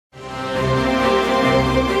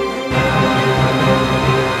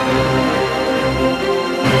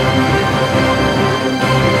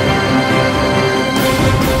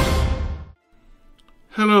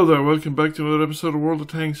Hello there, welcome back to another episode of World of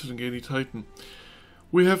Tanks with Engaging Titan.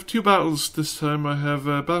 We have two battles this time. I have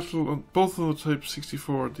a battle on both on the Type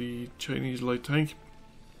 64, the Chinese light tank,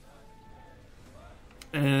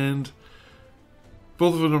 and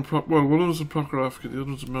both of them on one of them is in Prokhorovka, the other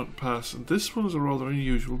one's in Mountain Pass, and this one is a rather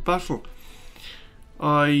unusual battle.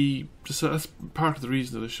 That's part of the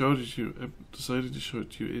reason that I decided to show it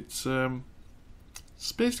to you. It's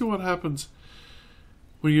basically what happens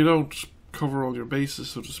when you don't cover all your bases,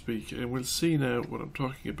 so to speak, and we'll see now what I'm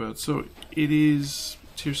talking about. So it is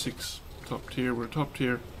tier 6, top tier. We're top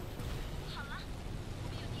tier,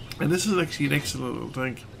 and this is actually an excellent little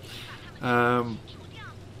tank.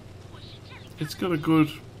 It's got a good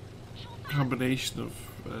combination of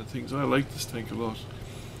things. I like this tank a lot.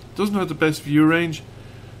 It doesn't have the best view range,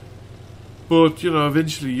 but you know,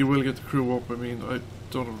 eventually you will get the crew up. I mean, I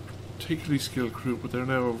don't have a particularly skilled crew, but they're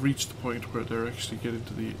now reached the point where they're actually getting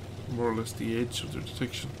to the more or less the edge of their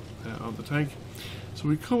detection on the tank. So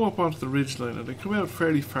we come up onto the ridgeline, and they come out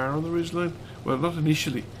fairly far on the ridgeline. Well, not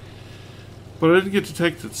initially, but I didn't get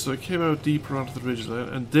detected, so I came out deeper onto the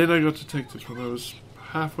ridgeline, and then I got detected when I was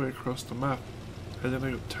halfway across the map, and then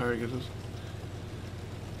I got targeted.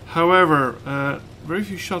 However, very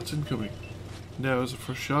few shots incoming. Now is the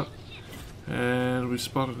first shot, and we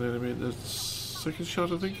spotted an enemy. The second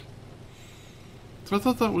shot, I think. So I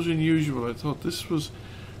thought that was unusual. I thought this was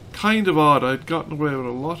kind of odd. I'd gotten away with a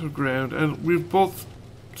lot of ground, and we've both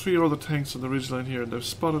three other tanks on the ridgeline here, and they've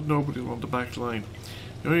spotted nobody along the back line.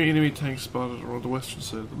 The only enemy tanks spotted are on the western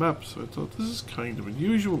side of the map, so I thought this is kind of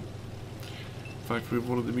unusual. In fact, we have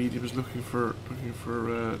one of the mediums looking for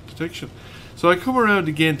detection. So I come around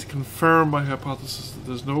again to confirm my hypothesis that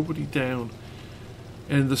there's nobody down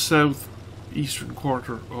in the southeastern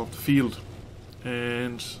quarter of the field,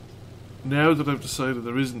 and now that I've decided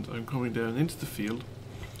there isn't, I'm coming down into the field.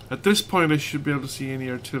 At this point I should be able to see any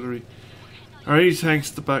artillery or any tanks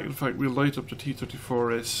at the back. In fact, we'll light up the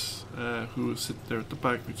T-34S who is sitting there at the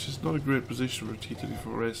back, which is not a great position for a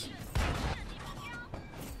T-34S.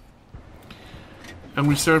 And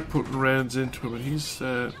we start putting rounds into him, and he's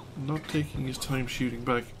not taking his time shooting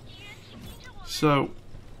back. So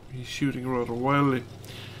he's shooting rather wildly.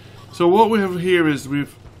 So what we have here is we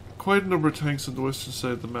have quite a number of tanks on the western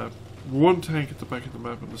side of the map. One tank at the back of the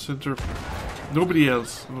map in the centre. Nobody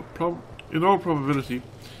else. In all probability,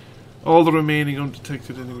 all the remaining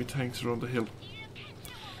undetected enemy tanks are on the hill.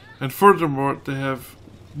 And furthermore,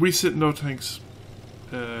 we sit no tanks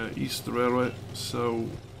east of the railway, so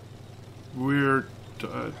we're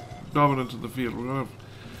dominant in the field. We're going to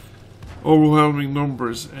have overwhelming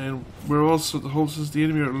numbers, and we're also, since the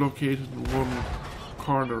enemy are located in one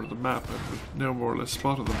corner of the map, and we've now more or less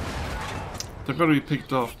spotted them, they're going to be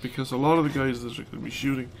picked off, because a lot of the guys that are going to be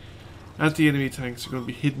shooting at the enemy tanks are going to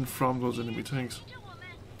be hidden from those enemy tanks.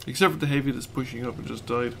 Except for the heavy that's pushing up and just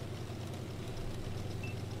died.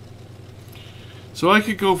 So I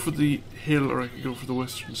could go for the hill, or I could go for the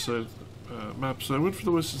western side of the map. So I went for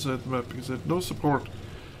the western side of the map because I had no support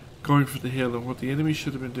going for the hill, and what the enemy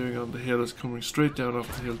should have been doing on the hill is coming straight down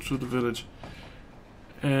off the hill through the village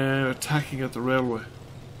and attacking at the railway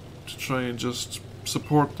to try and just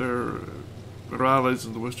support their allies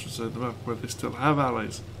on the western side of the map, where they still have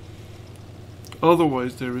allies.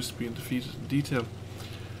 Otherwise they risk being defeated in detail,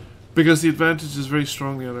 because the advantage is very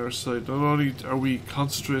strongly on our side. Not only are we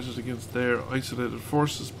concentrated against their isolated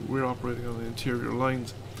forces, but we're operating on the interior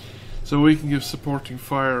lines, so we can give supporting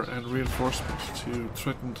fire and reinforcement to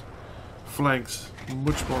threatened flanks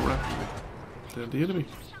much more rapidly than the enemy.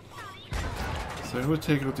 So I'm going to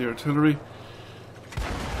take out the artillery.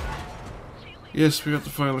 Yes, we got the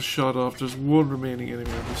final shot off. There's one remaining enemy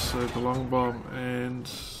on this side, the long bomb, and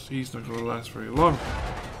he's not going to last very long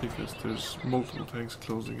because there's multiple tanks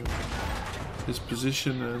closing in his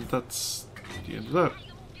position, and that's the end of that.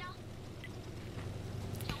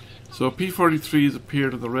 So P-43 has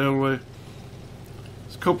appeared on the railway.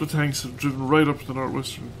 There's a couple of tanks that have driven right up to the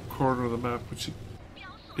northwestern corner of the map, which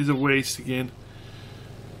is a waste again.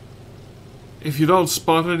 If you don't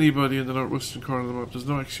spot anybody in the northwestern corner of the map, there's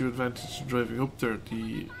no actual advantage in driving up there.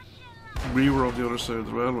 We were on the other side of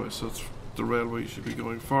the railway, so it's the railway you should be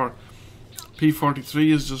going for.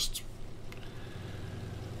 P-43 is just...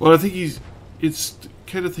 well, I think it's the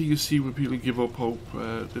kind of thing you see when people give up hope.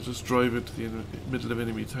 They just drive into the middle of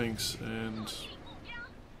enemy tanks and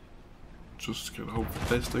just kind of hope for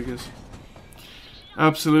the best, I guess.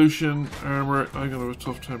 Absolution, armour. I'm going to have a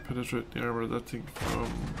tough time penetrating the armour of that thing from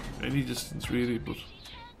any distance, really, but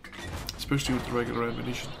especially with the regular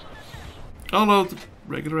ammunition. Although the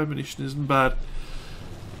regular ammunition isn't bad.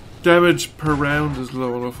 Damage per round is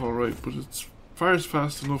low enough, alright, but it's fires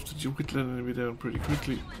fast enough that you whittle an enemy down pretty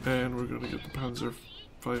quickly, and we're going to get the Panzer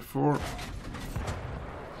 5-4.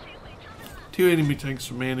 2 enemy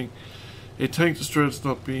tanks remaining, a tank destroyer that's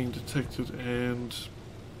not being detected, and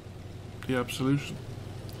the Absolution.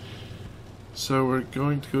 So we're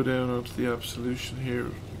going to go down onto the Absolution here.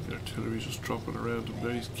 The artillery's just dropping around him. Now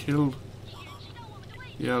he's killed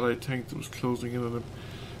the allied tank that was closing in on him.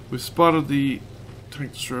 We've spotted the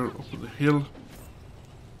tank destroyer up on the hill.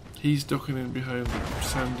 He's ducking in behind the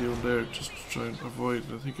sand dune there just to try and avoid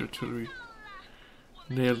it. I think artillery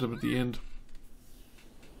nailed him at the end.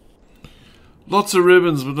 Lots of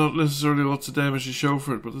ribbons, but not necessarily lots of damage to show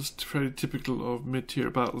for it, but it's very typical of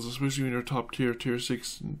mid-tier battles, especially when you're top tier, tier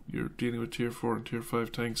 6, and you're dealing with tier 4 and tier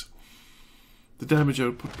 5 tanks. The damage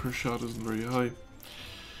output per shot isn't very high.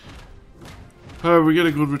 However, we get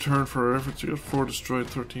a good return for our efforts. We got 4 destroyed,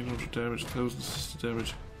 1300 damage, 1000 assisted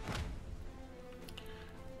damage.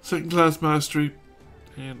 Second class mastery,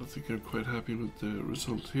 and I think I'm quite happy with the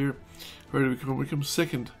result here. Where do we come? We come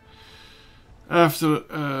second after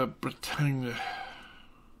Britannia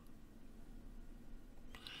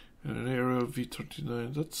and an Aero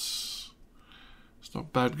V39. It's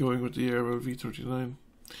not bad going with the Aero V39.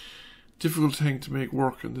 Difficult tank to make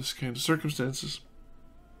work in this kind of circumstances.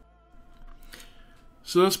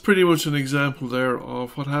 So that's pretty much an example there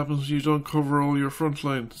of what happens when you don't cover all your front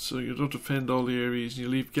line. So you don't defend all the areas and you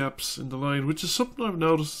leave gaps in the line, which is something I've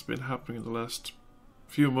noticed has been happening in the last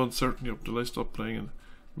few months, certainly up till I stopped playing in the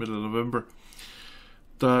middle of November.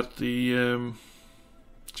 That the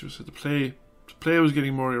play was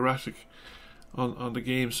getting more erratic on the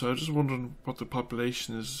game, so I was just wondering what the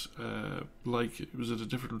population is like. Was it a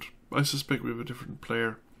different? I suspect we have a different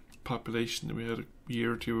player population than we had a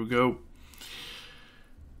year or two ago,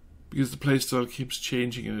 because the playstyle keeps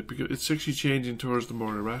changing, and it's actually changing towards the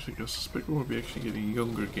more erratic. I suspect we won't be actually getting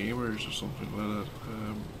younger gamers or something like that.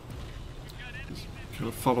 Kind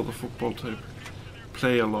of follow the football type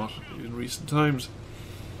play a lot in recent times.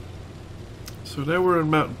 So now we're in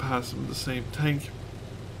Mountain Pass with the same tank.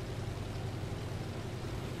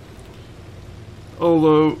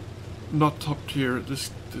 Although not top tier at this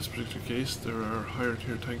particular case, there are higher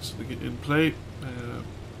tier tanks that get in play.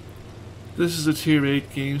 This is a tier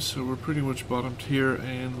 8 game, so we're pretty much bottom tier,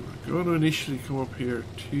 and we're going to initially come up here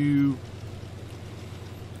to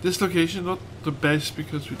this location. Not the best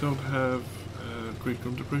because we don't have great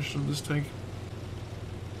gun depression on this tank,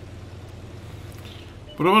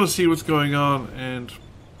 but I want to see what's going on, and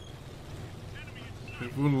we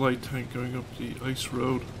have one light tank going up the ice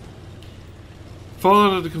road,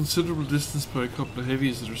 followed at a considerable distance by a couple of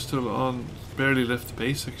heavies that are still on, barely left the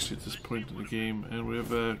base actually at this point in the game, and we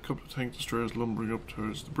have a couple of tank destroyers lumbering up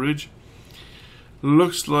towards the bridge.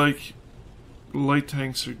 Looks like light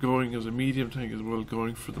tanks are going as a medium tank as well,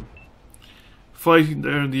 going for them. Fighting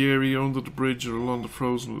there in the area under the bridge or along the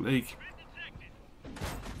frozen lake.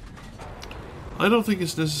 I don't think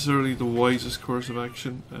it's necessarily the wisest course of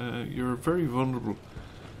action. You're very vulnerable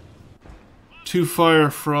to fire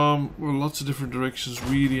from, well, lots of different directions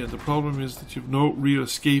really, and the problem is that you've no real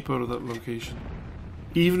escape out of that location.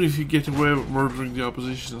 Even if you get away with murdering the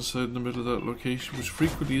opposition inside in the middle of that location, which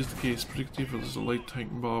frequently is the case, particularly if there's a light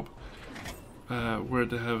tank mob, where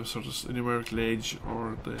they have sort of a numerical edge,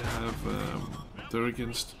 or they have they're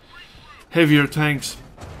against heavier tanks,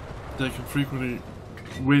 they can frequently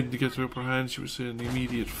win to get the upper hand, you would say, in the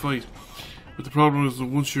immediate fight. But the problem is that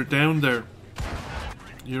once you're down there,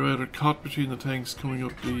 you're either caught between the tanks coming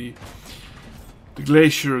up the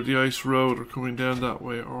glacier or the ice road, or coming down that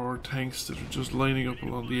way, or tanks that are just lining up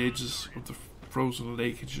along the edges of the frozen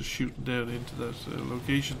lake and just shooting down into that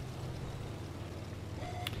location.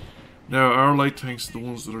 Now our light tanks are the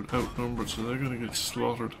ones that are outnumbered, so they're going to get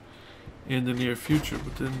slaughtered in the near future,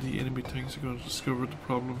 but then the enemy tanks are going to discover the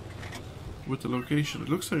problem with the location. It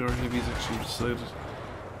looks like our heavies actually decided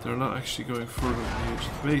they're not actually going further than the edge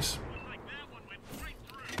of the base.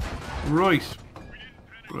 Right.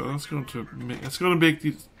 Well, that's going to make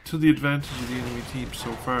to the advantage of the enemy team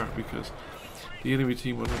so far, because the enemy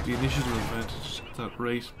team will have the initiative advantage at that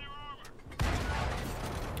rate.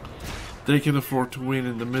 They can afford to win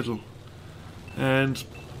in the middle, and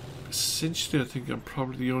essentially I think I'm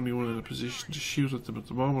probably the only one in a position to shoot at them at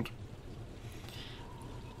the moment,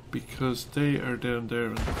 because they are down there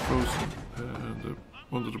in the frozen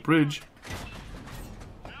under the bridge.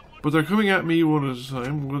 But they're coming at me one at a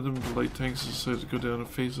time. One of them, the light tanks, decided to go down and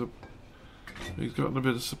face up. He's gotten a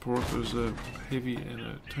bit of support. There's a heavy and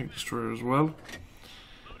a tank destroyer as well.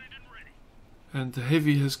 And the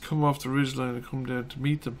heavy has come off the ridgeline and come down to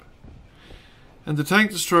meet them. And the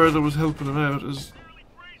tank destroyer that was helping him out is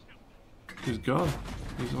gone.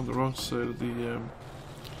 He's on the wrong side of the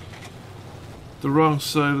wrong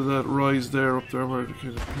side of that rise there, up there where the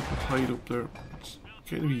kind of people hide up there. It's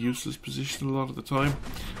kind of a useless position a lot of the time,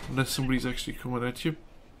 unless somebody's actually coming at you.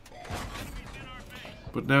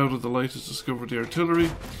 But now that the light has discovered the artillery,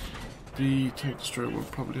 the tank destroyer will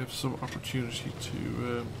probably have some opportunity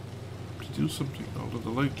to do something, although the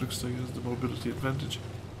light looks like it has the mobility advantage.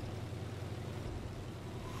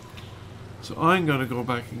 So I'm going to go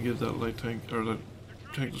back and give that light tank, or that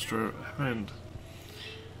tank destroyer, a hand.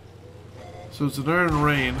 So it's an iron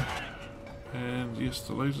rain, and yes,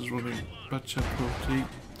 the light is running batshit T.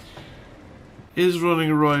 Is running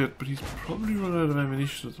a riot, but he's probably run out of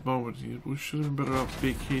ammunition at the moment. We should have been better off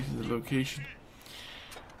vacating the location.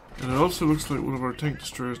 And it also looks like one of our tank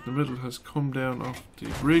destroyers in the middle has come down off the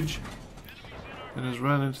bridge and has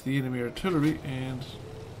ran into the enemy artillery and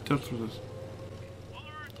dealt with it.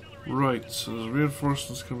 Right, so there's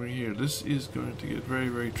reinforcements coming here. This is going to get very,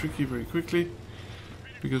 very tricky very quickly,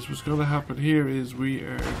 because what's going to happen here is we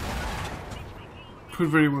could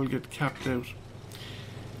very well get capped out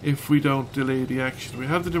if we don't delay the action. We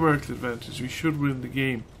have the numerical advantage, we should win the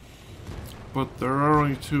game, but there are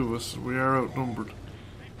only two of us, we are outnumbered,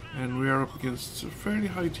 and we are up against fairly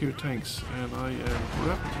high tier tanks, and I am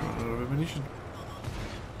rapidly running out of ammunition.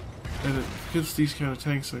 And against these kind of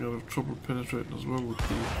tanks I'm going to have trouble penetrating as well with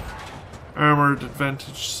the armoured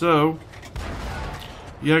advantage. So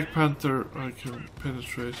Yak Panther I can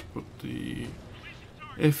penetrate, but the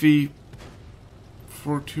FE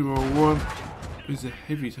 4201 is a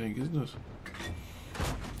heavy tank, isn't it?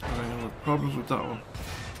 And I have problems with that one.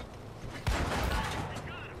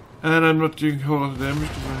 And I'm not doing a whole lot of damage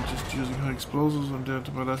because I'm just using high explosives. I'm down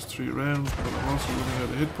to my last 3 rounds, but I'm also running out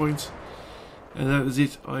of hit points. And that is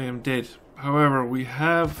it, I am dead. However, we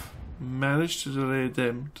have managed to delay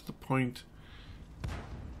them to the point...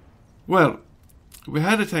 Well, we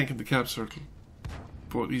had a tank in the cap circle,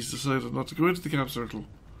 but he's decided not to go into the cap circle.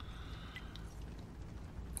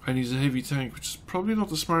 And he's a heavy tank, which is probably not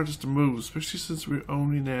the smartest to move, especially since we're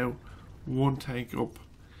only now 1 tank up.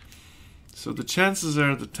 So the chances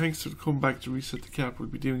are that tanks that come back to reset the cap will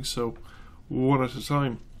be doing so 1 at a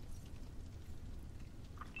time.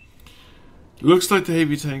 Looks like the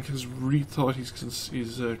heavy tank has rethought his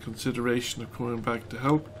consideration of coming back to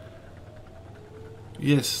help.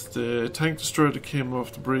 Yes, the tank destroyer that came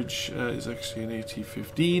off the bridge is actually an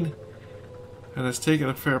AT-15 and has taken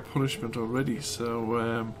a fair punishment already.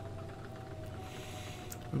 So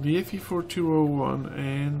the FE-4201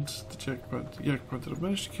 and the Yak Panther have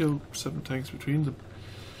managed to kill 7 tanks between them.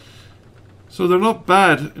 So they're not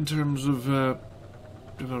bad in terms of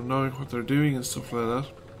knowing what they're doing and stuff like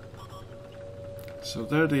that. So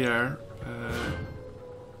there they are.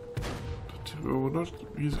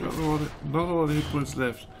 He's got not a lot of hit points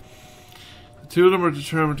left. The 2 of them are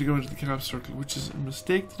determined to go into the cap circle, which is a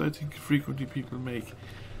mistake that I think frequently people make.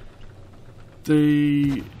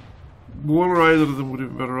 One or either of them would have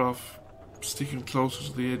been better off sticking closer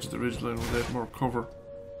to the edge of the ridgeline where they had more cover.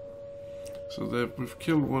 So we've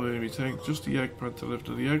killed 1 enemy tank, just the Yak Panther left.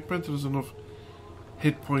 Now the Yak Panther has enough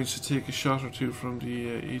hit points to take a shot or 2 from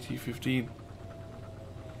the AT-15.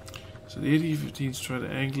 So the AT-15 is trying to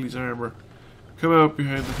angle his armour, come out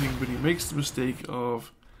behind the thing, but he makes the mistake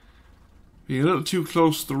of being a little too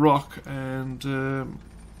close to the rock, and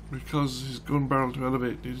because his gun barrel to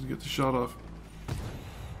elevate, he didn't get the shot off.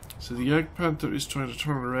 So the Yak Panther is trying to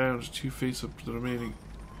turn around to face up to the remaining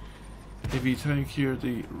heavy tank here,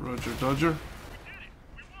 the Roger Dodger,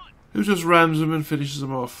 who just rams him and finishes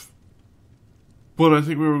him off. But I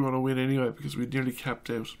think we were going to win anyway because we'd nearly capped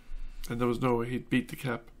out, and there was no way he'd beat the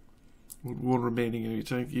cap with 1 remaining enemy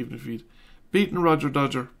tank, even if he'd beaten Roger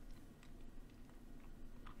Dodger.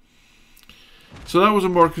 So that was a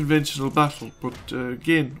more conventional battle, but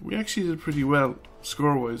again, we actually did pretty well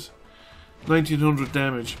score-wise. 1900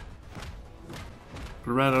 damage.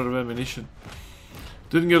 We ran out of ammunition.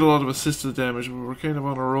 Didn't get a lot of assisted damage, but we were kind of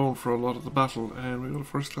on our own for a lot of the battle, and we got a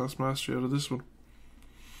first-class mastery out of this one.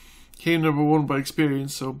 Came number 1 by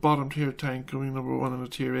experience, so bottom tier tank coming number 1 in a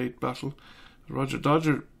tier 8 battle. Roger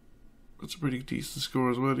Dodger, that's a pretty decent score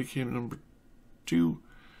as well. He came number 2.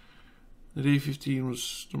 The A-15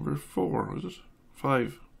 was number 4, was it?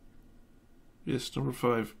 5. Yes, number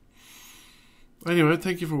 5. Anyway,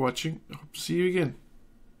 thank you for watching. I hope to see you again.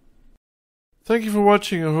 Thank you for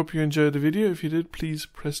watching. I hope you enjoyed the video. If you did, please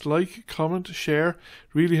press like, comment, share.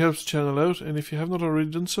 It really helps the channel out. And if you have not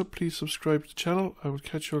already done so, please subscribe to the channel. I will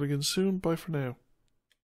catch you all again soon. Bye for now.